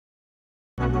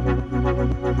We're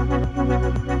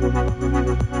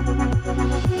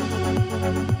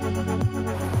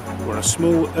on a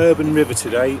small urban river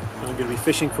today, and I'm going to be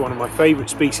fishing for one of my favourite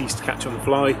species to catch on the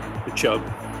fly, the chub.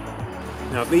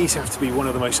 Now these have to be one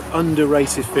of the most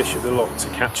underrated fish of the lot to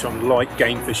catch on light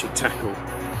game fishing tackle.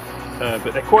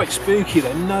 But they're quite spooky,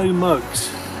 they're no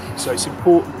mugs, so it's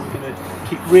important we're going to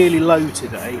keep really low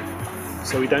today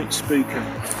so we don't spook them.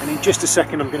 And in just a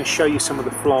second I'm going to show you some of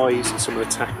the flies and some of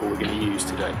the tackle we're going to use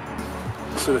today.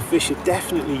 So the fish are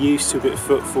definitely used to a bit of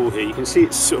footfall here. You can see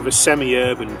it's sort of a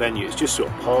semi-urban venue, it's just sort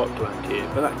of parkland here,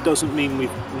 but that doesn't mean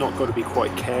we've not got to be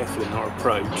quite careful in our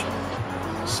approach.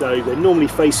 So they're normally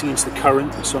facing into the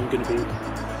current, so I'm going to be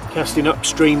casting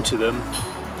upstream to them.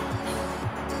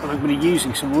 And I'm going to be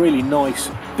using some really nice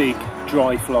big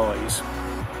dry flies.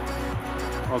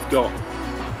 I've got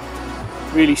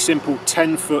really simple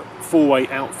 10-foot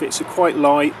 4-weight outfits, so quite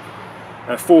light,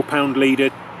 4-pound leader,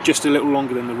 just a little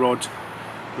longer than the rod.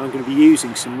 And I'm going to be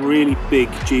using some really big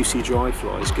juicy dry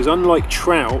flies, because unlike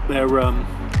trout, they're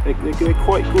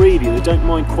quite greedy, they don't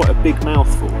mind quite a big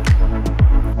mouthful.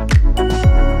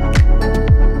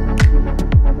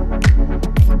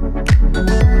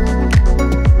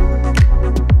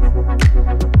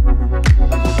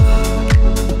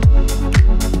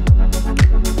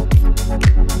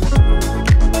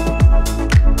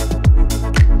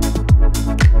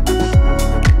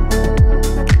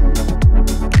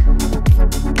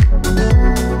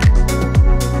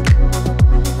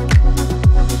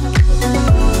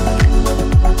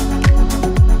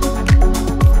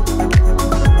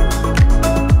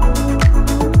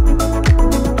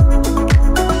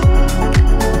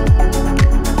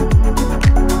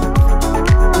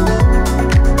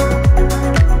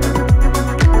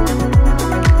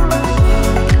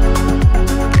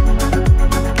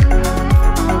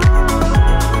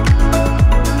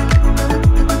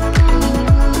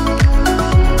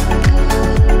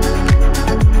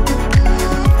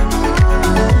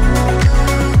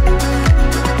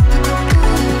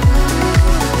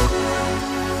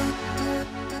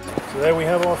 There we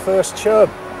have our first chub.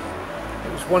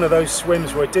 It was one of those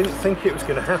swims where I didn't think it was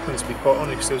going to happen, to be quite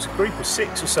honest. There was a group of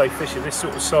 6 or so fish of this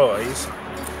sort of size.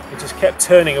 It just kept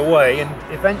turning away, and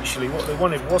eventually what they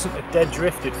wanted wasn't a dead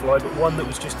drifted fly, but one that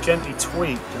was just gently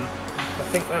tweaked, and I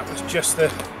think that was just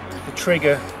the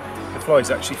trigger. The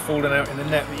fly's actually fallen out in the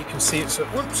net, but you can see it's a,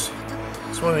 whoops,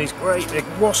 it's one of these great big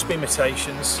wasp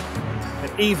imitations.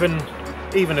 And even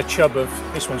a chub of,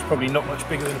 this one's probably not much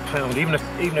bigger than a pound, even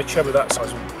a chub of that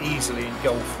size will easily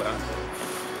engulf that.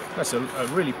 That's a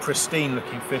really pristine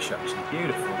looking fish actually,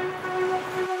 beautiful.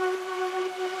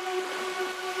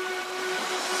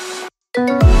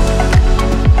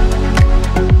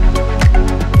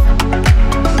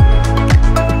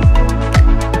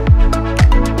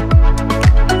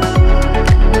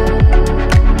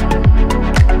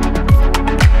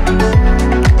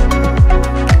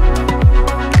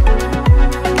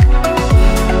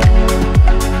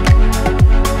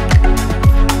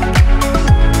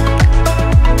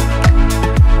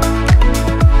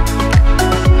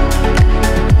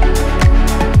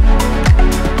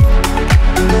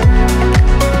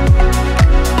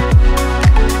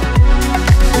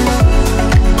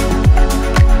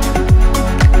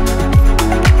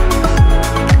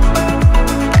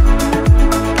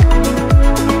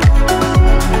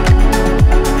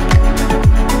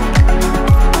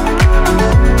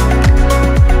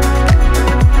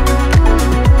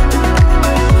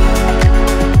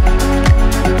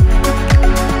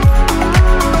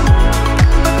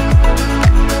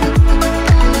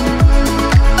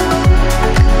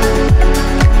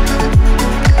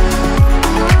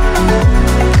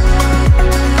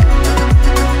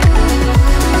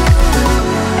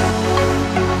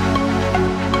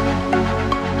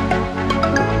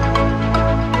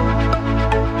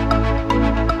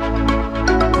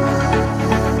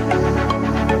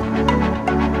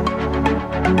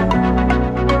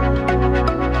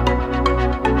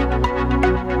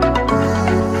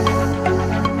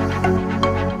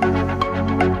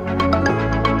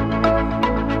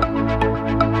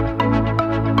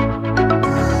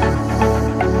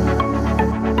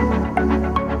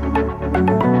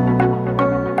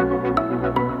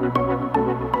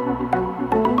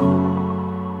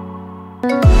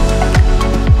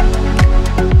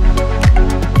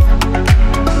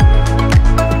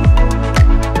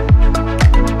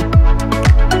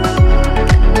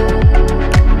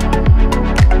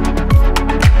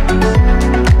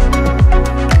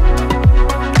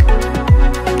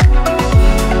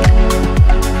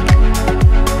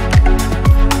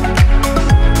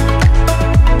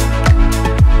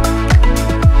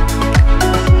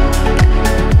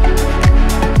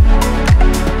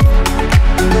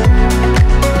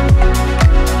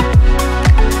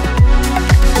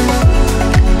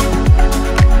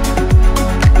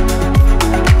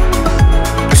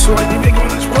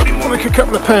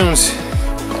 pounds.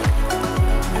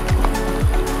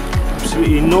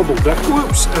 Absolutely nobbled that.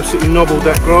 Whoops! Absolutely nobbled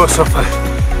that grasshopper.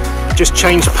 Just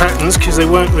changed patterns because they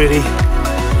weren't really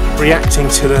reacting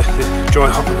to the dry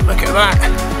hopping. Look at that!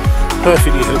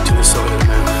 Perfectly hooked to the side of the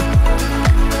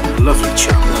mouth. Lovely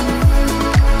chub.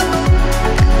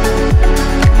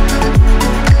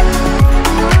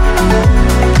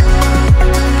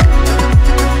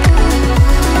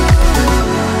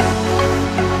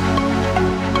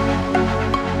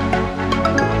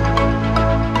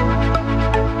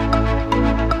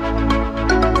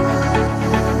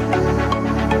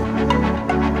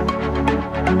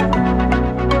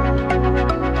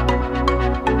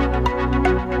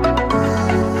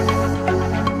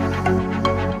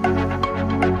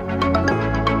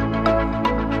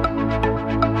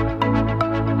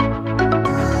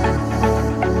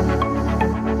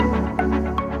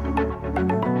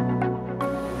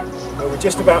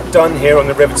 Just about done here on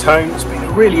the River Tone. It's been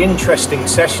a really interesting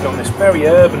session on this very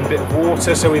urban bit of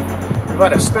water. So we've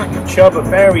had a stack of chub of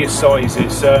various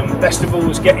sizes. Best of all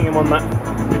was getting them on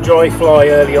the dry fly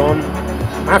early on.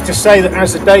 I have to say that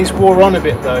as the days wore on a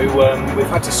bit though, we've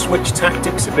had to switch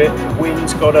tactics a bit. The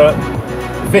wind's got up.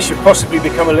 The fish have possibly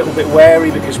become a little bit wary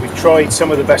because we've tried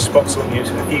some of the best spots on you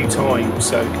a few times.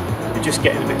 So we're just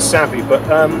getting a bit savvy. But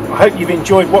I hope you've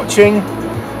enjoyed watching.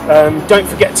 Don't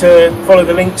forget to follow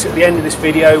the links at the end of this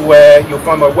video where you'll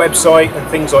find my website and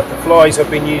things like the flies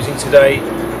I've been using today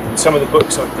and some of the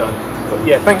books I've done. But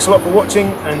yeah, thanks a lot for watching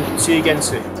and see you again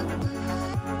soon.